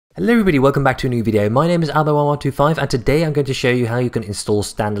Hello everybody, welcome back to a new video. My name is Albo1125 and today I'm going to show you how you can install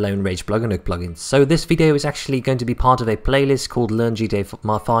standalone RAGEPluginHook plugins. So this video is actually going to be part of a playlist called Learn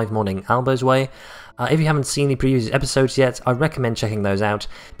GTA5 Modding Albo's Way. If you haven't seen the previous episodes yet, I recommend checking those out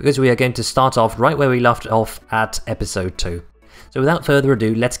because we are going to start off right where we left off at episode 2. So without further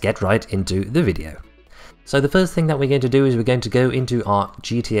ado, let's get right into the video. So the first thing that we're going to do is we're going to go into our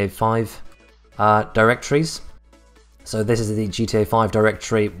GTA5 directories. So this is the GTA5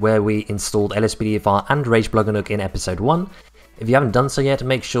 directory where we installed LSPDFR and RAGEPluginHook in episode 1. If you haven't done so yet,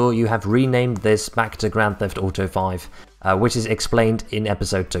 make sure you have renamed this back to Grand Theft Auto 5, which is explained in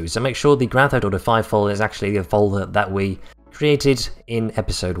episode 2. So make sure the Grand Theft Auto 5 folder is actually the folder that we created in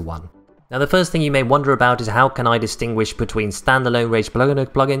episode 1. Now the first thing you may wonder about is how can I distinguish between standalone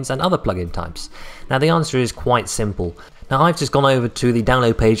RAGEPluginHook plugins and other plugin types? Now the answer is quite simple. Now I've just gone over to the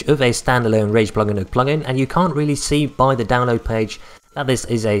download page of a standalone RAGEPluginHook plugin and you can't really see by the download page that this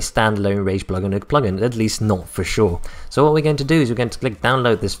is a standalone RAGEPluginHook plugin, at least not for sure. So what we're going to do is we're going to click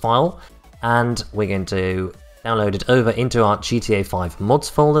download this file and we're going to download it over into our GTA5 mods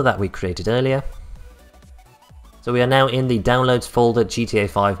folder that we created earlier. So we are now in the downloads folder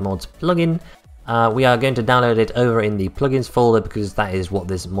GTA5 mods plugin. We are going to download it over in the plugins folder because that is what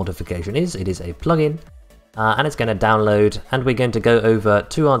this modification is. It is a plugin. And it's going to download, and we're going to go over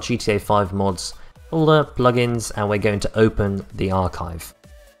to our GTA5 mods folder, plugins, and we're going to open the archive.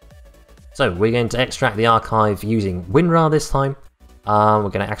 So we're going to extract the archive using WinRAR this time. We're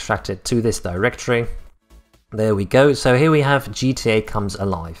going to extract it to this directory. There we go. So here we have GTA Comes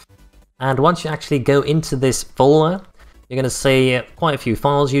Alive. And once you actually go into this folder, you're going to see quite a few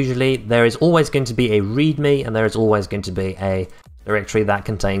files usually. There is always going to be a README, and there is always going to be a directory that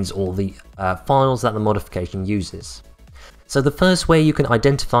contains all the files that the modification uses. So the first way you can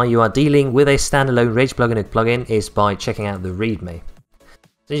identify you are dealing with a standalone RAGEPluginHook plugin is by checking out the README.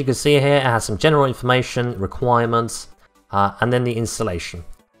 So as you can see here, it has some general information, requirements, and then the installation.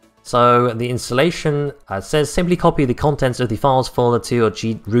 So the installation says simply copy the contents of the files folder to your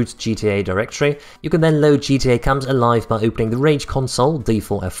root GTA directory. You can then load GTA Comes Alive by opening the Rage console,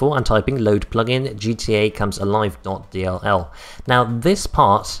 D4 F4, and typing load plugin GTA Comes Alive.dll. Now this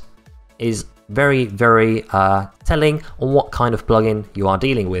part is very telling on what kind of plugin you are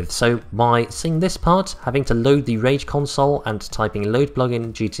dealing with. So by seeing this part, having to load the Rage console and typing load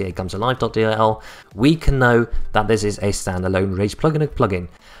plugin GTA Comes Alive.dll, we can know that this is a standalone RAGEPluginHook plugin.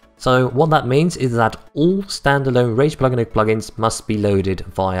 So what that means is that all standalone RAGEPluginHook plugins must be loaded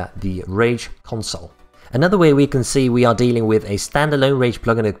via the Rage console. Another way we can see we are dealing with a standalone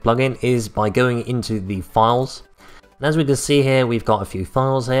RAGEPluginHook plugin is by going into the files. And as we can see here, we've got a few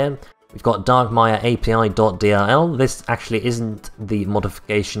files here. We've got darkmire.api.dll. This actually isn't the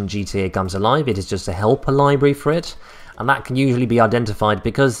modification GTA Comes Alive, it is just a helper library for it. And that can usually be identified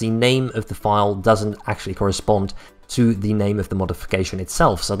because the name of the file doesn't actually correspond to the name of the modification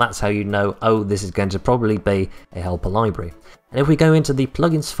itself. So that's how you know, oh, this is going to probably be a helper library. And if we go into the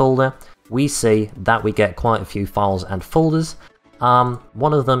plugins folder, we see that we get quite a few files and folders.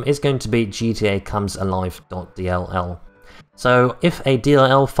 One of them is going to be GTA Comes Alive.dll. So if a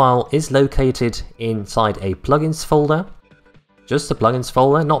DLL file is located inside a plugins folder, just the plugins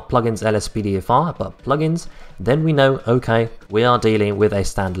folder, not plugins LSPDFR, but plugins, then we know, okay, we are dealing with a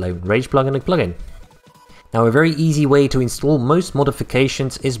standalone RAGEPluginHook plugin. Now a very easy way to install most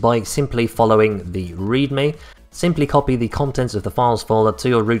modifications is by simply following the README. Simply copy the contents of the files folder to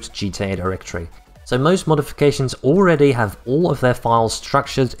your root GTA directory. So most modifications already have all of their files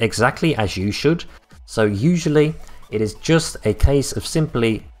structured exactly as you should. So usually it is just a case of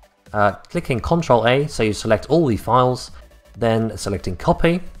simply clicking Ctrl A, so you select all the files, then selecting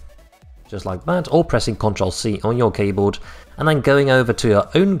copy, just like that, or pressing Ctrl C on your keyboard, and then going over to your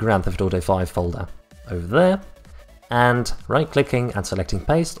own Grand Theft Auto 5 folder over there, and right clicking and selecting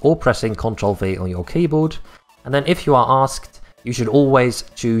paste, or pressing Ctrl V on your keyboard. And then if you are asked, you should always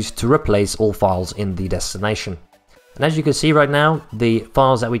choose to replace all files in the destination. And as you can see right now, the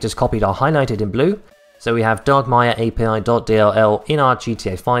files that we just copied are highlighted in blue. So we have darkmire.api.dll in our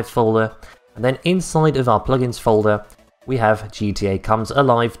GTA5 folder, and then inside of our plugins folder, we have GTA Comes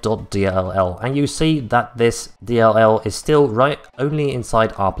Alive.dll, and you see that this DLL is still right only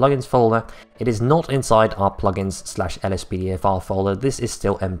inside our plugins folder. It is not inside our plugins/LSPDFR folder. This is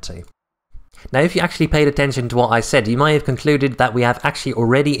still empty. Now if you actually paid attention to what I said, you might have concluded that we have actually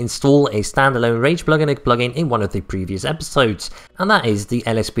already installed a standalone RAGEPluginHook plugin in one of the previous episodes, and that is the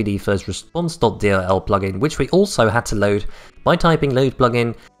LSPD First Response.dll plugin, which we also had to load by typing load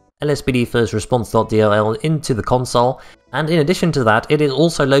plugin LSPD First Response.dll into the console, and in addition to that, it is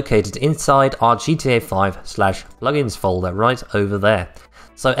also located inside our GTA5/plugins folder right over there.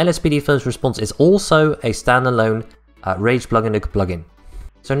 So LSPD First Response is also a standalone RAGEPluginHook plugin.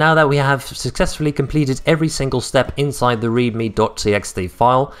 So now that we have successfully completed every single step inside the readme.txt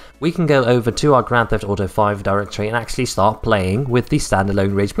file, we can go over to our Grand Theft Auto 5 directory and actually start playing with the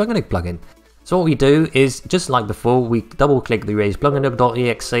standalone RAGEPluginHook plugin. So what we do is, just like before, we double click the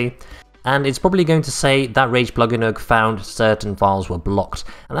RAGEPluginHook.exe, and it's probably going to say that RAGEPluginHook found certain files were blocked.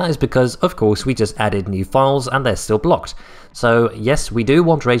 And that is because, of course, we just added new files and they're still blocked. So yes, we do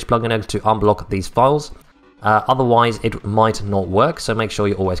want RAGEPluginHook to unblock these files. Otherwise it might not work, so make sure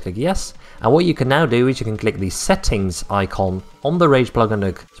you always click yes. And what you can now do is you can click the settings icon on the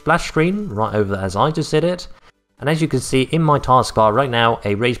RAGEPluginHook splash screen, right over as I just did it. And as you can see in my taskbar right now,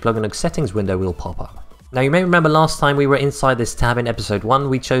 a RAGEPluginHook settings window will pop up. Now you may remember last time we were inside this tab in episode 1,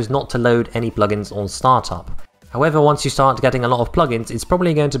 we chose not to load any plugins on startup. However, once you start getting a lot of plugins, it's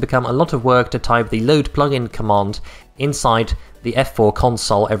probably going to become a lot of work to type the load plugin command inside the F4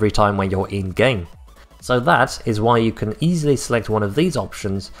 console every time when you're in game. So that is why you can easily select one of these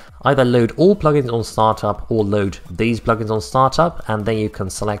options, either load all plugins on startup or load these plugins on startup, and then you can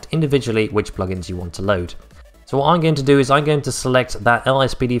select individually which plugins you want to load. So what I'm going to do is I'm going to select that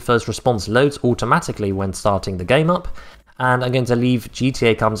LSPD First Response loads automatically when starting the game up, and I'm going to leave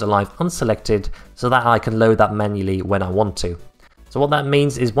GTA Comes Alive unselected so that I can load that manually when I want to. So what that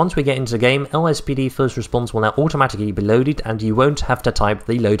means is once we get into the game, LSPD First Response will now automatically be loaded and you won't have to type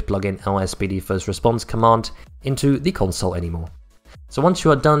the load plugin LSPD First Response command into the console anymore. So once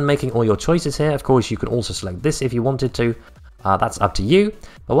you are done making all your choices here, of course you can also select this if you wanted to, that's up to you.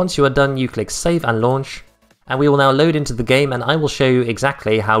 But once you are done, you click save and launch, and we will now load into the game, and I will show you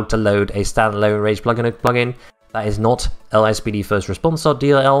exactly how to load a standalone RAGEPluginHook plugin that is not LSPD First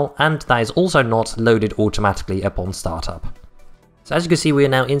Response.dll, and that is also not loaded automatically upon startup. So as you can see, we are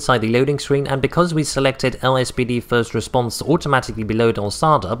now inside the loading screen, and because we selected LSPD First Response to automatically be loaded on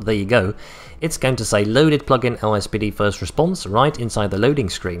startup, there you go, it's going to say loaded plugin LSPD First Response right inside the loading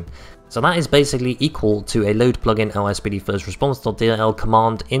screen. So that is basically equal to a load plugin LSPD First Response.dll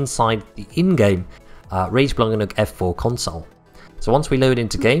command inside the in-game RAGEPluginHook F4 console. So once we load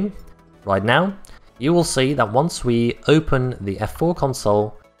into game, right now, you will see that once we open the F4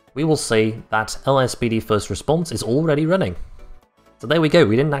 console, we will see that LSPD First Response is already running. So there we go,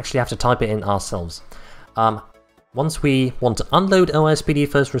 we didn't actually have to type it in ourselves. Once we want to unload LSPD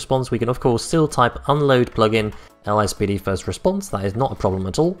First Response, we can of course still type unload plugin LSPD First Response, that is not a problem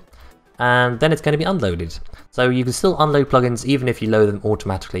at all. And then it's going to be unloaded. So you can still unload plugins even if you load them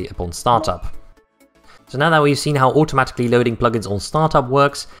automatically upon startup. So now that we've seen how automatically loading plugins on startup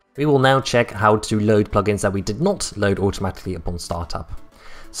works, we will now check how to load plugins that we did not load automatically upon startup.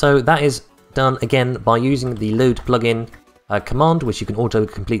 So that is done again by using the load plugin command, which you can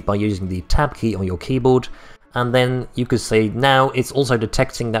auto-complete by using the tab key on your keyboard, and then you could say now it's also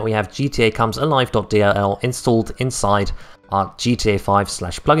detecting that we have GTA Comes Alive.dll installed inside our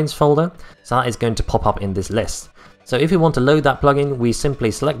GTA5/plugins folder, so that is going to pop up in this list. So if we want to load that plugin, we simply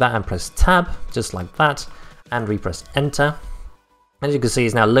select that and press tab, just like that, and we press enter. As you can see,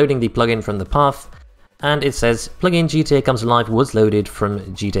 it's now loading the plugin from the path, and it says plugin GTA Comes Alive was loaded from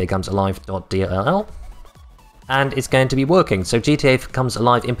GTA Comes Alive.dll. And it's going to be working. So GTA Comes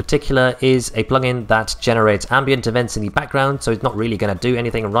Alive in particular is a plugin that generates ambient events in the background, so it's not really going to do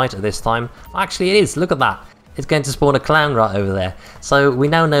anything right at this time. Actually it is, look at that. It's going to spawn a clown right over there. So we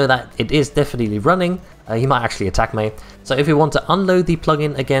now know that it is definitely running. He might actually attack me. So if we want to unload the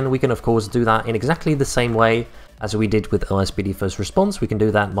plugin again, we can of course do that in exactly the same way as we did with LSPD First Response. We can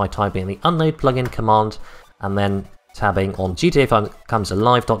do that by typing the unload plugin command and then tabbing on GTA Comes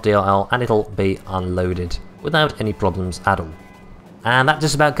Alive.dll, and it'll be unloaded without any problems at all. And that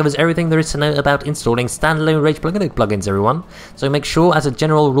just about covers everything there is to know about installing standalone RAGEPluginHook plugins, everyone. So make sure, as a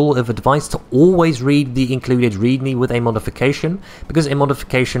general rule of advice, to always read the included README with a modification, because a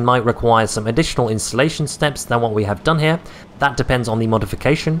modification might require some additional installation steps than what we have done here. That depends on the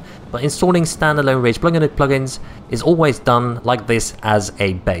modification, but installing standalone RAGEPluginHook plugins is always done like this as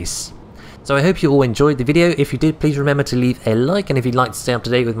a base. So I hope you all enjoyed the video. If you did, please remember to leave a like, and if you'd like to stay up to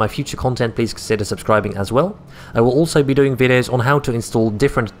date with my future content, please consider subscribing as well. I will also be doing videos on how to install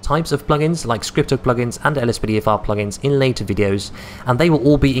different types of plugins like script hook plugins and LSPDFR plugins in later videos, and they will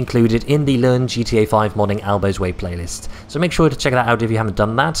all be included in the Learn GTA5 Modding Albo's Way playlist. So make sure to check that out if you haven't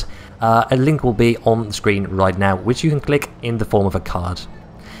done that. A link will be on the screen right now, which you can click in the form of a card.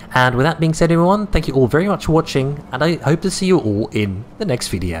 And with that being said, everyone, thank you all very much for watching, and I hope to see you all in the next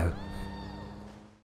video.